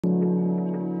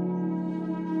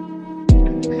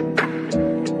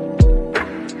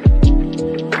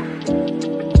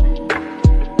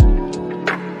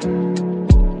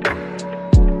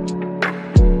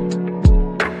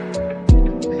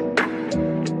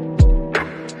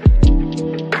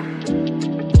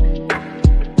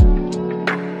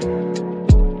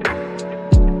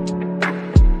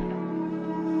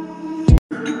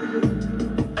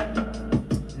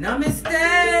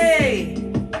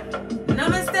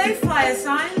Hey fire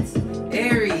signs,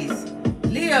 Aries,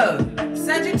 Leo,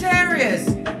 Sagittarius,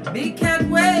 Big Cat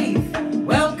Wave,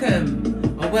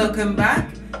 welcome or welcome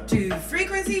back to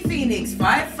Frequency Phoenix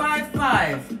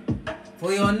 555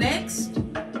 for your next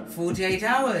 48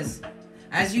 hours.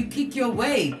 As you kick your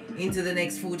way into the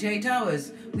next 48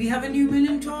 hours, we have a new moon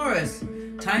in Taurus.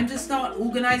 Time to start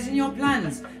organizing your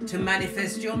plans to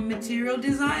manifest your material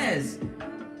desires.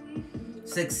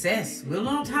 Success will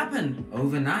not happen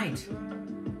overnight.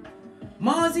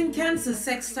 Mars in Cancer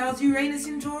sextiles Uranus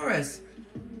in Taurus,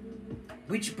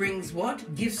 which brings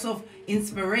what? Gifts of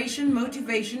inspiration,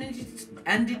 motivation,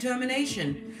 and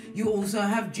determination. You also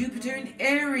have Jupiter in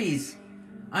Aries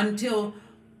until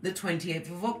the 28th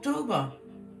of October.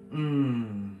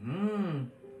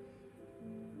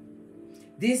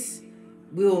 This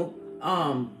will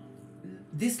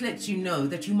this lets you know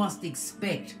that you must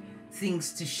expect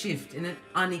things to shift in an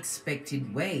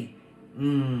unexpected way.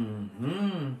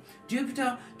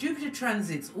 Jupiter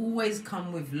transits always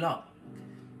come with luck.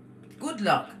 Good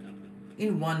luck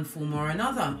in one form or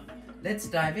another. Let's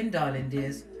dive in, darling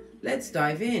dears. Let's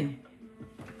dive in.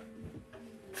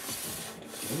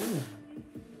 Ooh.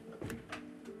 I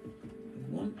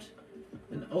want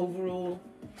an overall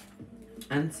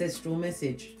ancestral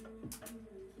message.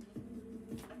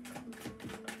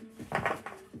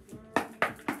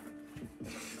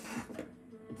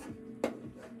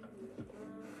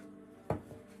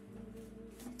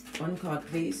 One card,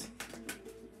 please.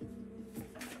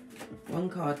 One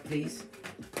card, please.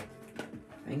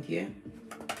 Thank you.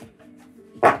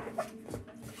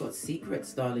 Got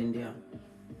secrets, darling dear.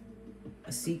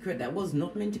 A secret that was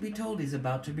not meant to be told is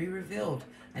about to be revealed.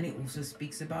 And it also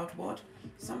speaks about what?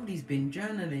 Somebody's been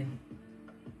journaling.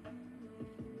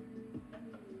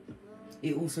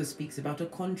 It also speaks about a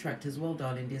contract as well,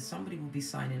 darling dear. Somebody will be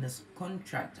signing a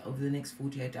contract over the next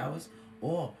 48 hours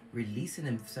or releasing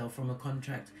himself from a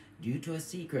contract due to a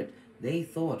secret they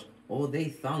thought or they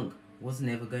thunk was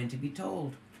never going to be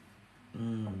told.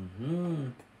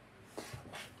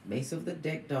 Base of the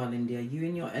deck, darling dear. You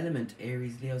in your element,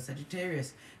 Aries, Leo,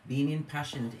 Sagittarius. Being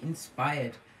impassioned,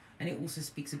 inspired. And it also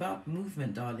speaks about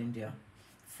movement, darling dear.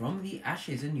 From the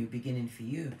ashes, a new beginning for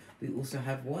you. We also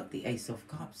have what? The Ace of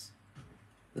Cups.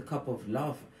 The Cup of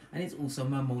Love. And it's also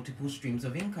my multiple streams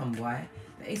of income. Why?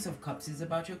 The Ace of Cups is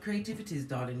about your creativities,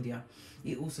 darling dear.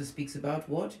 It also speaks about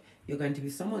what?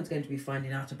 Someone's going to be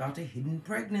finding out about a hidden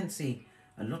pregnancy.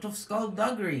 A lot of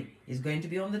skullduggery is going to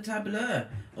be on the tableau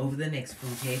over the next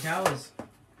 48 hours.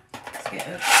 Let's get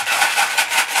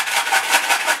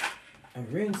a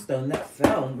runestone that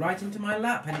fell right into my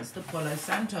lap, and it's the Palo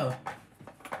Santo.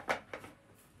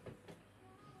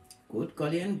 Good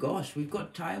golly and gosh, we've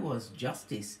got Taiwan's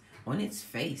justice on its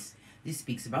face. This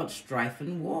speaks about strife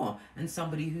and war, and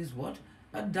somebody who's what?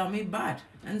 A dummy bat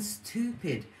and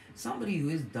stupid. Somebody who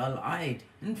is dull-eyed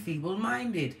and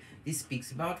feeble-minded. This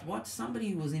speaks about what?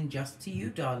 Somebody who was unjust to you,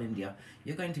 darling dear.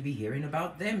 You're going to be hearing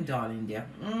about them, darling dear.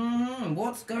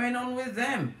 What's going on with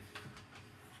them?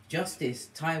 Justice,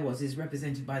 Taiwas, is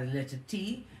represented by the letter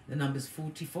T, the numbers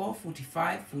 44,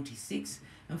 45, 46,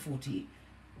 and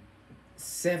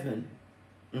 47.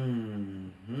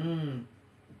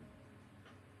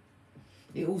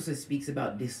 It also speaks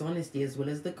about dishonesty as well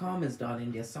as the karmas,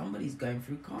 darling dear. Somebody's going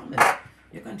through karmas.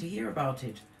 You're going to hear about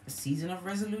it. A season of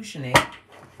resolution, eh?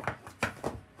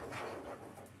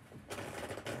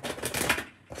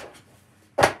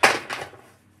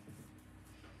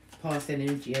 Past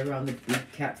energy around the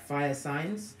big cat fire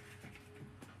signs.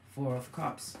 Four of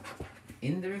Cups.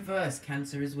 In the reverse,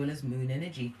 Cancer as well as moon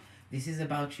energy. This is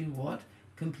about you what?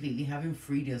 Completely having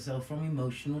freed yourself from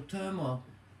emotional turmoil.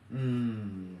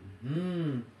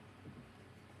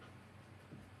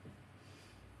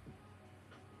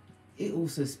 It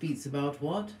also speaks about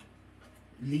what?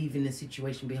 Leaving a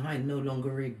situation behind, no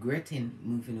longer regretting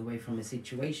moving away from a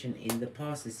situation in the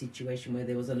past, a situation where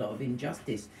there was a lot of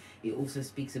injustice. It also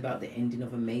speaks about the ending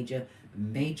of a major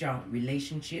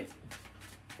relationship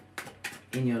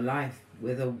in your life,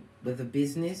 whether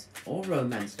business or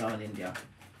romance, darling dear.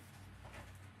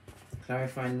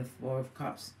 Clarifying the Four of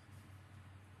Cups.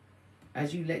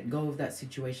 As you let go of that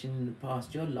situation in the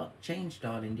past, your luck changed,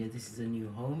 darling dear. This is a new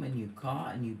home, a new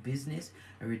car, a new business,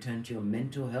 a return to your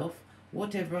mental health.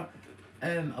 Whatever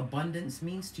abundance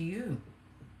means to you.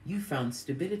 You found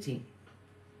stability.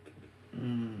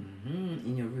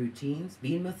 In your routines,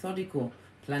 being methodical,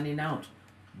 planning out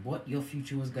what your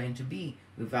future was going to be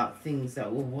without things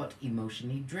that were what?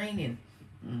 Emotionally draining.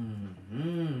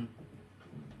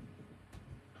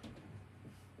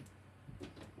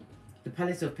 The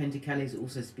Palace of Pentacles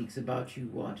also speaks about you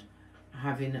what?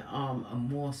 Having a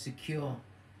more secure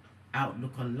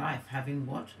outlook on life, having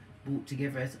what? Brought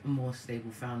together as a more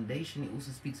stable foundation. It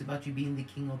also speaks about you being the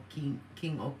king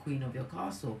or queen of your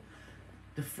castle.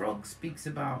 The frog speaks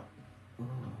about, oh,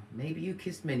 maybe you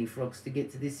kissed many frogs to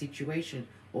get to this situation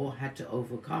or had to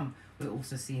overcome. We're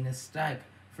also seeing a stag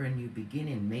for a new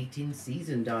beginning. Mating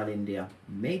season, darling dear.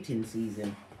 Mating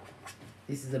season.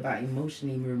 This is about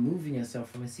emotionally removing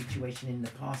yourself from a situation in the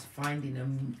past,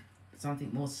 finding something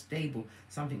more stable,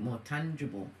 something more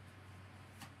tangible.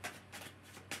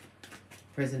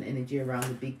 Present energy around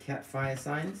the big cat fire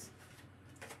signs.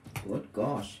 Good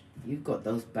gosh, you've got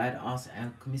those badass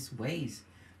alchemist ways.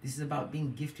 This is about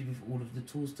being gifted with all of the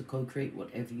tools to co-create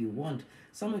whatever you want.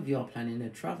 Some of you are planning a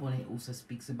travel, and it also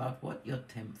speaks about what? Your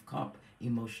 10th cup.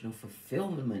 Emotional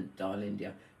fulfillment, darling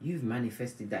dear. You've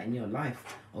manifested that in your life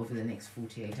over the next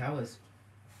 48 hours.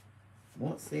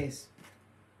 What's this?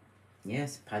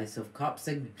 Yes, Palace of Cups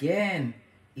again.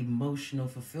 Emotional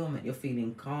fulfillment. You're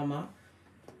feeling calmer.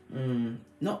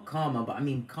 Not calmer, but I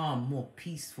mean calm, more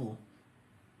peaceful.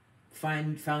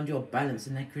 Found your balance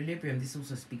and equilibrium. This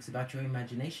also speaks about your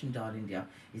imagination, darling dear.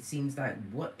 It seems like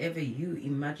whatever you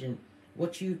imagine,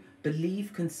 what you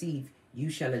believe, conceive, you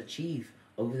shall achieve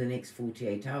over the next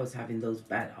 48 hours, having those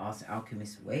badass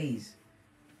alchemist ways.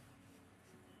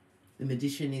 The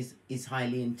magician is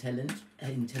highly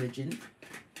intelligent.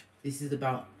 This is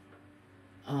about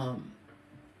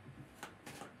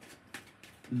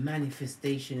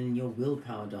manifestation in your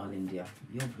willpower, darling dear.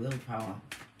 Your willpower.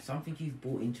 Something you've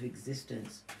brought into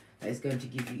existence that is going to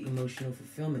give you emotional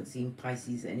fulfillment. Seeing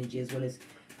Pisces energy as well as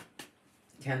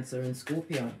Cancer and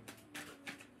Scorpio.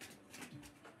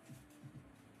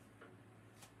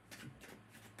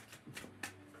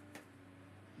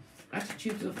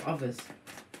 Attitudes of others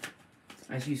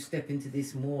as you step into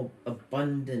this more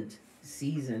abundant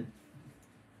season.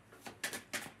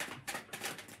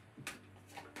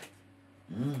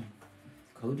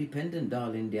 Codependent,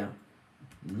 darling dear.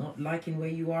 Not liking where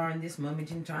you are in this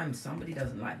moment in time. Somebody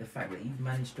doesn't like the fact that you've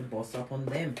managed to boss up on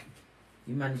them.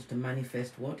 You managed to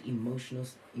manifest what? Emotional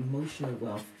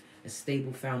wealth, a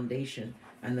stable foundation,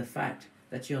 and the fact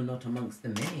that you're not amongst the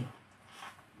many.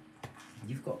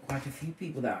 You've got quite a few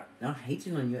people that are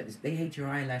hating on you at this. They hate your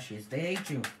eyelashes. They hate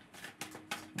you.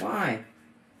 Why?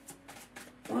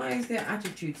 Why is their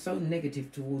attitude so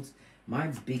negative towards my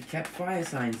big cat fire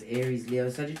signs? Aries, Leo,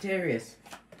 Sagittarius.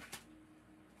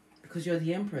 Because you're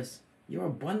the Empress. You're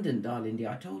abundant, darling dear.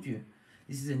 I told you.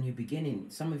 This is a new beginning.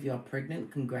 Some of you are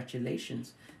pregnant.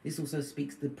 Congratulations. This also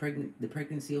speaks the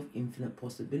pregnancy of infinite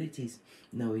possibilities,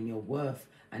 knowing your worth.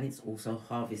 And it's also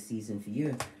harvest season for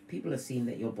you. People are seeing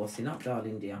that you're bossing up,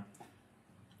 darling dear.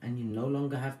 And you no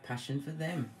longer have passion for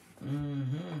them.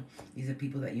 These are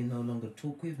people that you no longer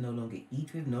talk with, no longer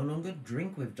eat with, no longer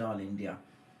drink with, darling dear.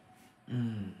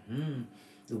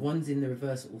 The ones in the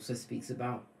reverse also speaks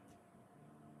about,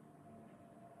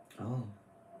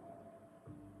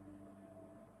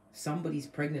 somebody's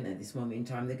pregnant at this moment in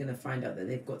time. They're going to find out that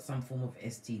they've got some form of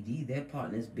STD. Their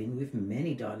partner's been with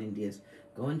many, darling dears.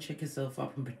 Go and check yourself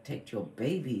up and protect your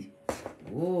baby.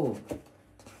 Whoa.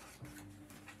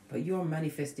 But you're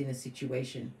manifesting a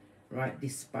situation, right?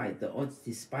 Despite the odds,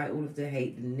 despite all of the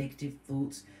hate, the negative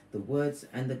thoughts, the words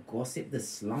and the gossip, the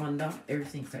slander,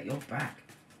 everything's at your back.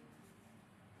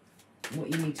 What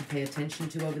you need to pay attention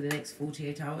to over the next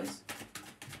 48 hours.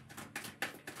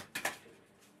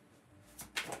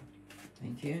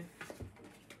 Thank you.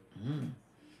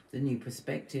 The new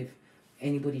perspective.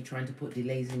 Anybody trying to put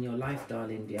delays in your life,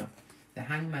 darling dear. The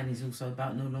Hangman is also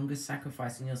about no longer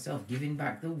sacrificing yourself, giving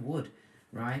back the wood,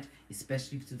 right?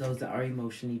 Especially to those that are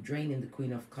emotionally draining. The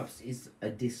Queen of Cups is a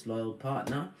disloyal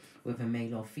partner, whether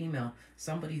male or female.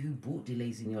 Somebody who brought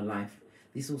delays in your life.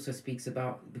 This also speaks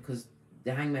about, because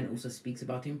the Hangman also speaks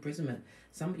about imprisonment.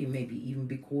 Somebody maybe even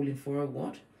be calling for a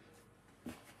what?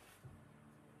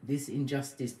 This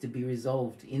injustice to be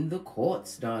resolved in the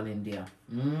courts, darling dear.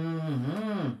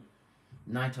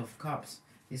 Knight of Cups.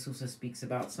 This also speaks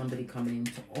about somebody coming in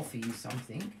to offer you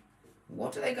something.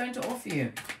 What are they going to offer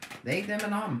you? They, them,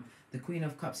 and The Queen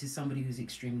of Cups is somebody who's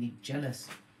extremely jealous.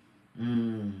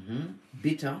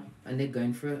 Bitter, and they're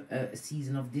going for a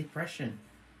season of depression.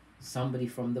 Somebody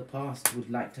from the past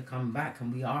would like to come back,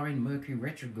 and we are in Mercury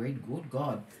retrograde. Good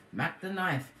God. Mac the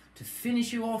knife to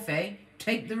finish you off, eh?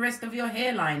 Take the rest of your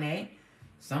hairline, eh?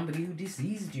 Somebody who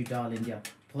diseased you, darling dear.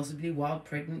 Possibly while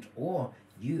pregnant, or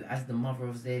you as the mother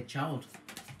of their child.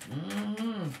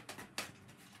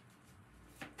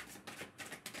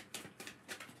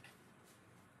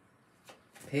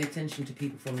 Pay attention to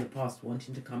people from the past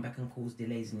wanting to come back and cause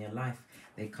delays in your life.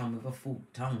 They come with a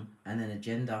forked tongue and an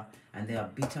agenda, and they are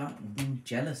bitter and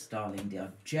jealous, darling. They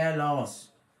are jealous.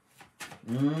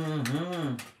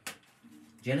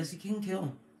 Jealousy can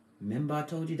kill. Remember I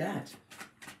told you that.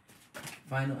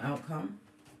 Final outcome.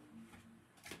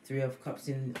 3 of Cups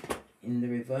in the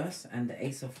reverse, and the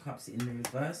Ace of Cups in the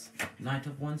reverse. Knight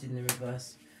of Wands in the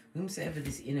reverse. Whomsoever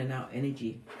this in and out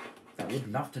energy that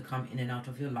would love to come in and out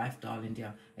of your life, darling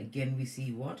dear. Again, we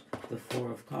see what? The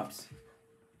 4 of Cups.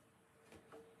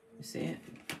 You see it?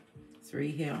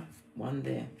 3 here, 1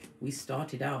 there. We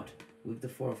started out with the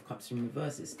 4 of Cups in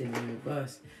reverse. It's still in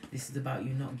reverse. This is about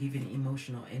you not giving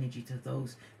emotional energy to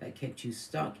those that kept you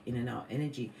stuck in and out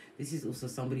energy. This is also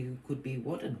somebody who could be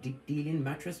what? A dick dealing,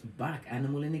 mattress back,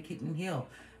 animal in a kitten heel.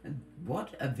 And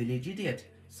what? A village idiot.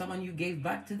 Someone you gave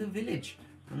back to the village.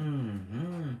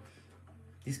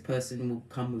 This person will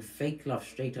come with fake love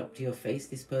straight up to your face.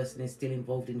 This person is still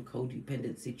involved in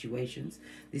codependent situations.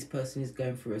 This person is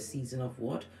going through a season of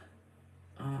what?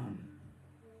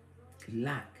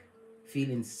 Lack.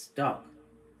 Feeling stuck.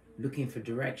 Looking for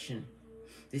direction.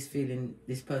 This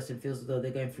person feels as though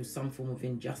they're going through some form of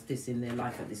injustice in their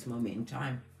life at this moment in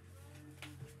time.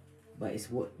 But it's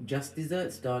what just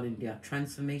desserts, darling dear.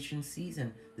 Transformation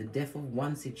season. The death of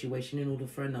one situation in order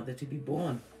for another to be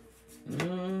born.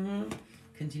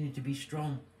 Continue to be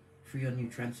strong for your new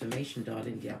transformation,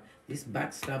 darling dear. This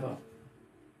backstabber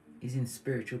is in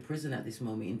spiritual prison at this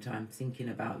moment in time, thinking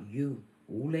about you.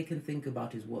 All they can think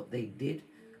about is what they did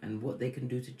and what they can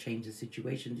do to change the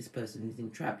situation. This person is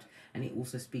entrapped. And it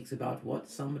also speaks about what?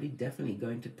 Somebody definitely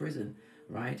going to prison,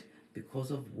 right? Because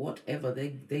of whatever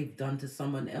they've done to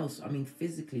someone else. I mean,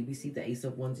 physically, we see the Ace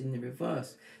of Wands in the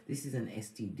reverse. This is an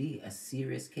STD. A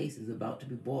serious case is about to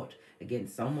be brought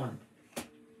against someone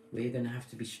where you're going to have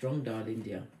to be strong, darling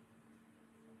dear.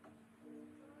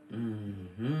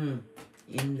 In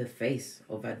the face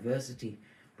of adversity.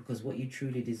 Because what you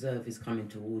truly deserve is coming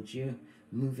towards you.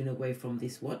 Moving away from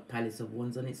this what? Palace of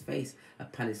Wands on its face. A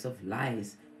palace of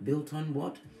lies. Built on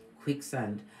what?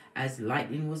 Quicksand. As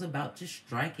lightning was about to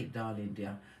strike it, darling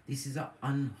dear. This is an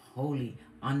unholy,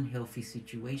 unhealthy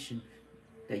situation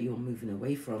that you're moving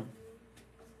away from.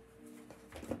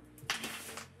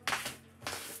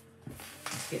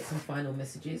 Let's get some final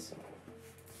messages.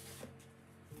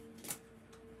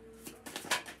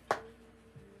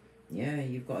 Yeah,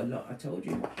 you've got a lot. I told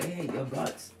you, they hate your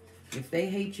guts. If they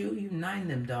hate you, you nine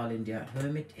them, darling dear.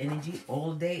 Hermit energy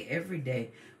all day, every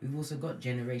day. We've also got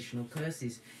generational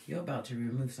curses. You're about to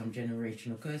remove some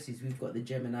generational curses. We've got the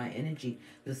Gemini energy,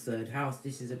 the 3rd house.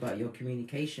 This is about your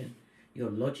communication, your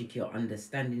logic, your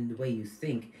understanding, the way you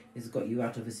think. It's got you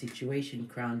out of a situation.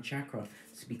 Crown chakra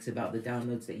speaks about the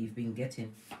downloads that you've been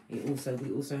getting. We also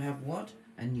have what?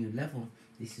 A new level.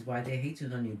 This is why they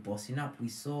hated on you, bossing up. We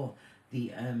saw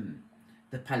the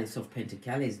Palace of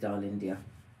Pentacles, darling dear.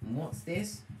 And what's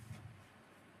this?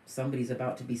 Somebody's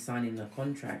about to be signing a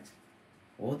contract,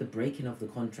 or the breaking of the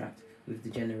contract with the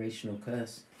generational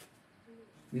curse.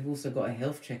 We've also got a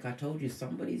health check. I told you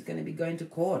somebody's going to be going to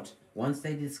court once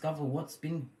they discover what's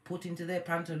been put into their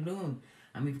pantaloon.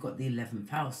 And we've got the 11th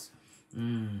house.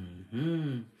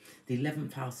 The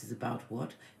 11th house is about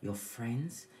what? Your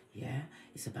friends. Yeah,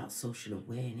 it's about social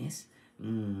awareness.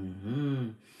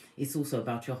 It's also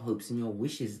about your hopes and your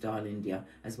wishes, darling dear,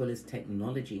 as well as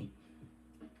technology.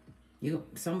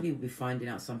 Somebody will be finding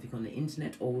out something on the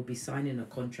internet, or will be signing a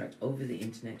contract over the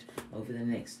internet over the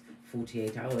next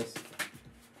 48 hours.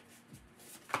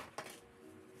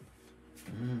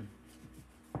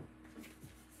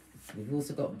 We've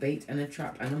also got bait and a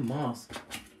trap and a mask.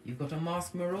 You've got a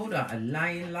mask marauder, a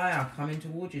lying liar coming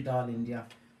towards you, darling dear.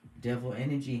 Devil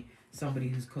energy. Somebody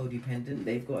who's codependent.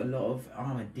 They've got a lot of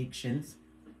addictions.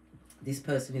 This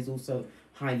person is also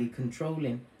highly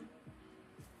controlling.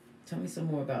 Tell me some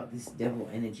more about this devil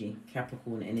energy,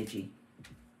 Capricorn energy.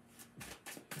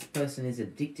 This person is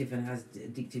addictive and has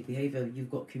addictive behavior. You've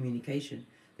got communication.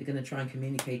 They're going to try and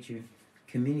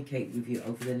communicate with you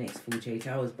over the next 48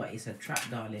 hours. But it's a trap,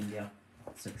 darling dear.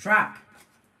 It's a trap.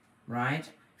 Right?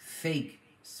 Fake.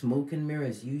 Smoke and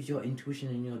mirrors. Use your intuition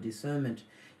and your discernment.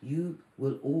 You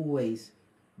will always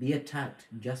be attacked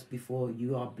just before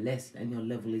you are blessed and your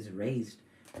level is raised.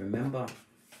 Remember,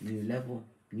 new level,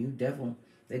 new devil.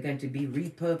 They're going to be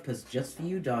repurposed just for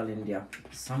you, darling dear.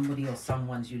 Somebody or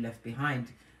someone's you left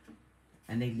behind.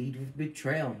 And they lead with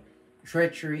betrayal,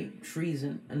 treachery,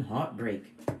 treason, and heartbreak.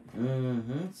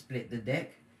 Split the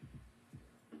deck.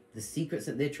 The secrets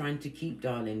that they're trying to keep,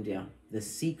 darling dear. The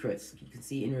secrets. You can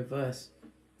see in reverse.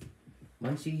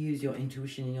 Once you use your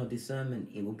intuition and your discernment,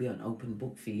 it will be an open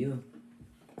book for you.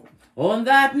 On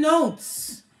that note,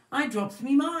 I drops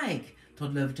me mic.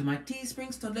 Toddle over to my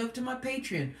Teesprings, toddle over to my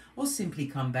Patreon, or simply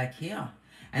come back here.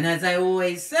 And as I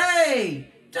always say,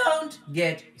 don't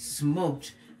get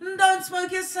smoked. Don't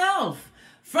smoke yourself.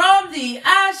 From the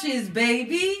ashes,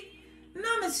 baby.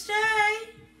 Namaste.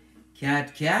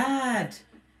 Cat, cat.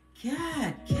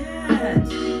 Cat,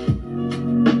 cat.